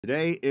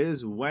Today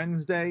is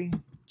Wednesday,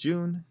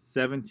 June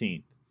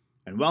 17th,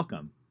 and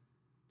welcome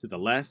to the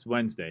last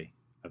Wednesday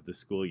of the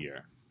school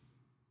year.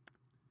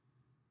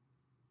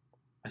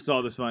 I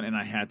saw this one and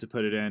I had to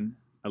put it in.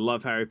 I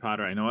love Harry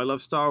Potter. I know I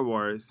love Star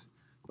Wars,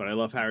 but I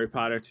love Harry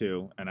Potter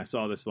too, and I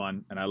saw this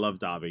one and I love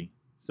Dobby.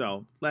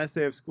 So, last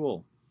day of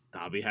school.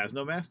 Dobby has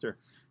no master.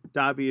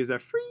 Dobby is a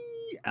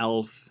free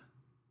elf.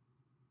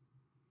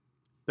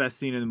 Best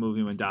scene in the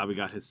movie when Dobby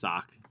got his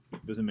sock.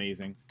 It was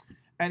amazing.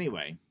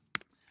 Anyway,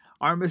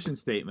 our mission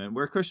statement,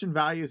 where Christian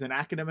values and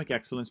academic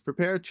excellence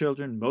prepare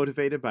children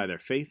motivated by their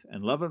faith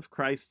and love of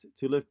Christ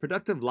to live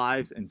productive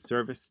lives in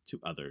service to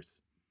others.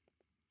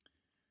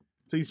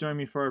 Please join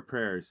me for our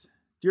prayers.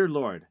 Dear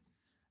Lord,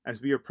 as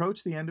we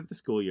approach the end of the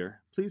school year,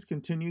 please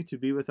continue to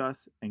be with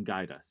us and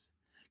guide us.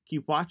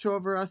 Keep watch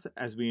over us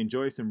as we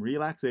enjoy some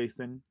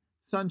relaxation,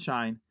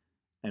 sunshine,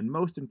 and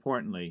most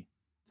importantly,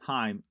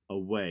 time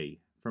away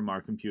from our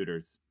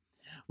computers.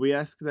 We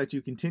ask that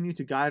you continue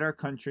to guide our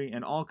country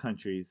and all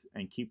countries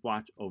and keep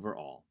watch over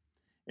all.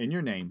 In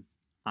your name,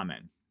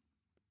 Amen.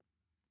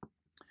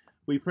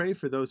 We pray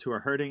for those who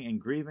are hurting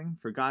and grieving,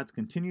 for God's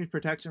continued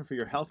protection for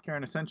your healthcare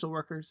and essential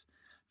workers,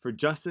 for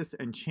justice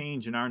and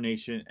change in our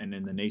nation and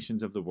in the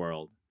nations of the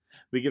world.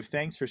 We give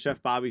thanks for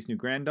Chef Bobby's new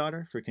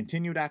granddaughter, for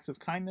continued acts of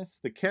kindness,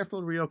 the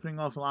careful reopening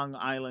of Long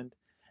Island,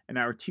 and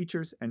our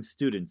teachers and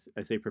students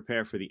as they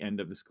prepare for the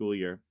end of the school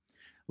year.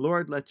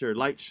 Lord, let your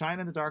light shine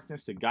in the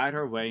darkness to guide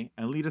our way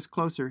and lead us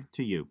closer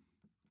to you.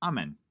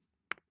 Amen.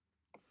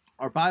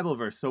 Our Bible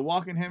verse, so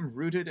walk in him,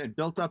 rooted and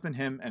built up in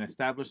him and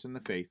established in the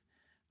faith,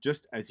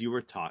 just as you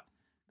were taught.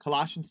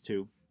 Colossians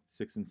 2,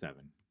 6 and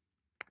 7.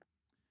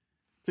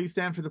 Please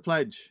stand for the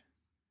pledge.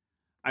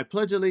 I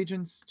pledge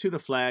allegiance to the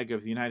flag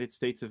of the United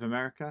States of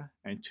America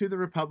and to the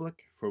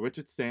republic for which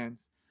it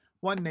stands,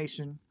 one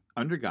nation,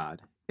 under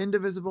God,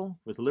 indivisible,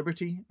 with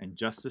liberty and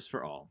justice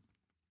for all.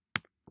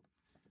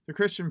 The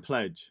Christian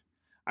Pledge.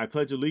 I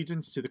pledge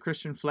allegiance to the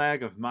Christian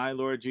flag of my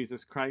Lord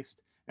Jesus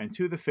Christ and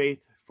to the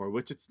faith for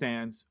which it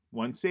stands,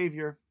 one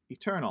Savior,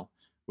 eternal,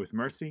 with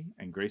mercy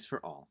and grace for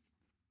all.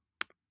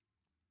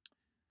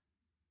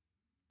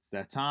 It's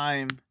that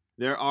time.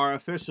 There are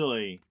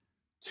officially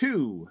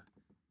 2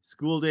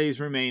 school days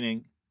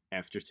remaining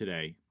after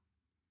today.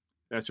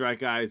 That's right,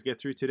 guys. Get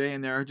through today,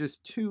 and there are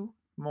just 2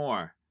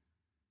 more.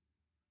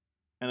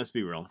 And let's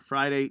be real.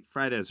 Friday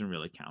doesn't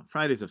really count.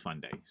 Friday's a fun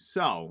day.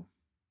 So,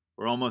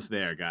 we're almost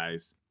there,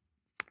 guys.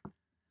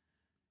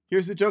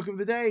 Here's the joke of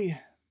the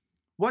day.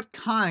 What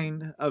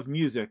kind of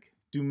music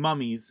do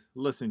mummies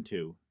listen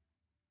to?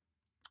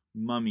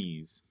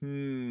 Mummies.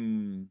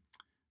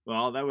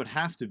 Well, that would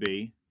have to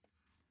be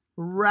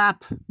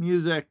rap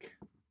music.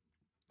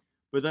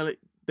 But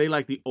they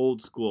like the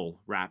old school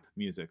rap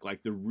music,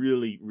 like the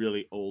really,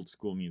 really old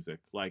school music,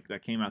 like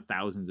that came out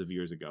thousands of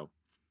years ago.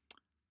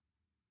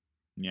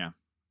 Yeah.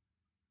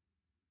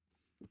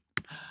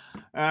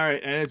 All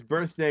right, and it's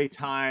birthday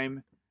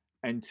time,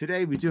 and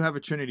today we do have a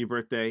Trinity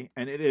birthday,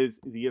 and it is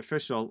the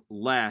official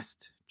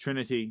last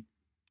Trinity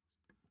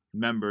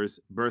member's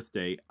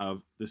birthday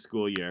of the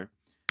school year.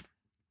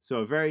 So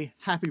a very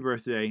happy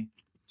birthday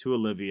to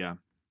Olivia.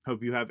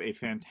 Hope you have a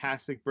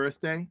fantastic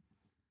birthday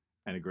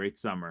and a great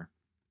summer.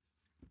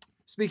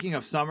 Speaking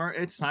of summer,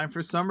 it's time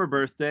for summer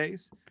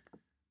birthdays.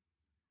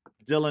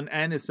 Dylan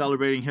N. is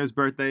celebrating his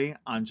birthday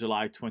on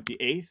July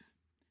 28th.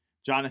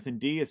 Jonathan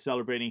D. is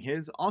celebrating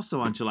his also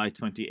on July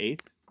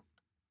 28th.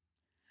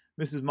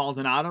 Mrs.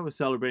 Maldonado is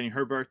celebrating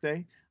her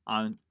birthday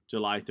on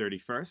July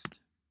 31st.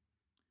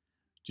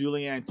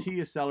 Julianne T.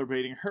 is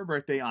celebrating her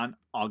birthday on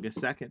August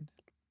 2nd.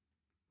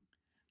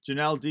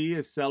 Janelle D.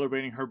 is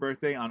celebrating her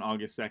birthday on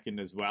August 2nd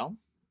as well.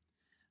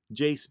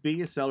 Jace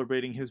B. is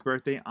celebrating his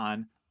birthday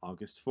on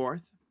August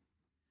 4th.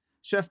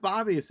 Chef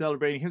Bobby is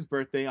celebrating his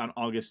birthday on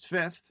August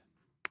 5th.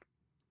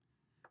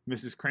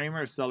 Mrs.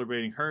 Kramer is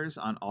celebrating hers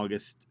on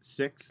August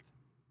 6th.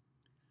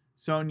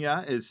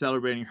 Sonia is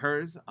celebrating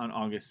hers on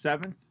August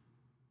 7th.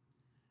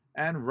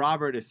 And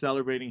Robert is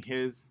celebrating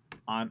his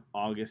on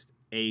August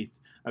 8th.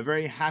 A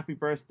very happy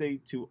birthday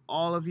to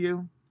all of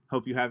you.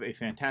 Hope you have a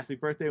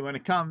fantastic birthday when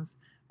it comes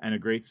and a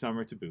great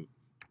summer to boot.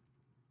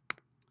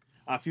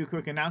 A few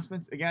quick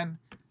announcements. Again,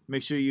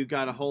 make sure you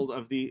got a hold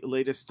of the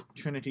latest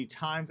Trinity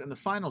Times and the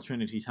final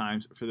Trinity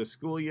Times for the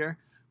school year.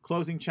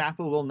 Closing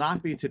chapel will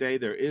not be today.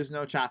 There is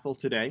no chapel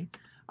today,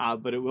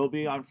 but it will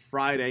be on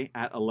Friday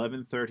at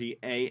 11:30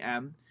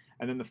 a.m.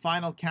 And then the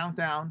final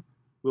countdown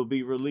will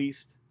be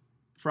released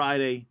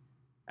Friday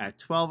at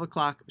 12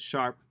 o'clock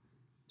sharp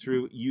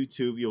through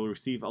YouTube. You'll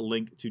receive a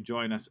link to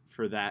join us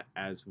for that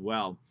as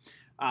well.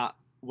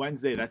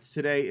 Wednesday, that's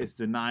today, is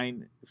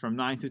from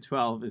 9 to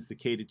 12 is the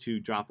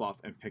K-2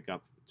 drop-off and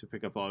pick-up to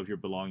pick up all of your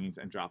belongings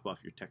and drop off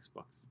your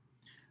textbooks.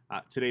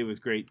 Today was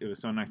great. It was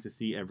so nice to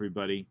see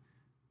everybody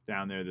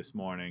down there this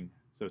morning.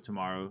 So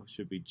tomorrow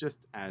should be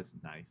just as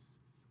nice.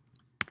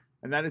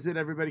 And that is it,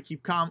 everybody.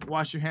 Keep calm,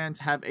 wash your hands,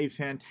 have a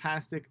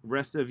fantastic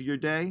rest of your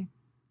day,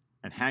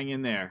 and hang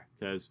in there,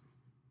 because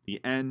the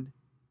end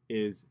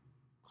is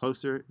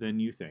closer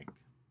than you think.